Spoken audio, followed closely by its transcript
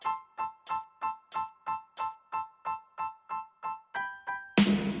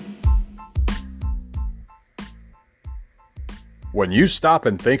When you stop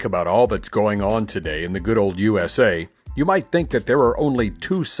and think about all that's going on today in the good old USA, you might think that there are only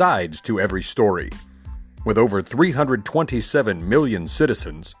two sides to every story. With over 327 million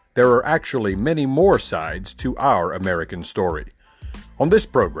citizens, there are actually many more sides to our American story. On this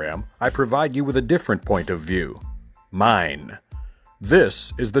program, I provide you with a different point of view. Mine.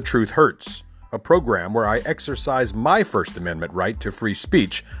 This is The Truth Hurts, a program where I exercise my First Amendment right to free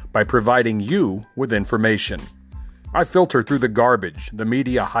speech by providing you with information. I filter through the garbage, the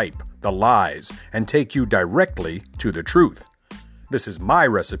media hype, the lies, and take you directly to the truth. This is my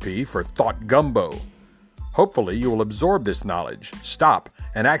recipe for thought gumbo. Hopefully you will absorb this knowledge, stop,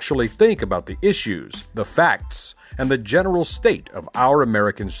 and actually think about the issues, the facts, and the general state of our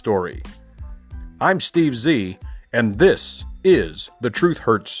American story. I'm Steve Z, and this is the Truth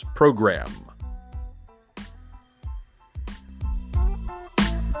Hurts program.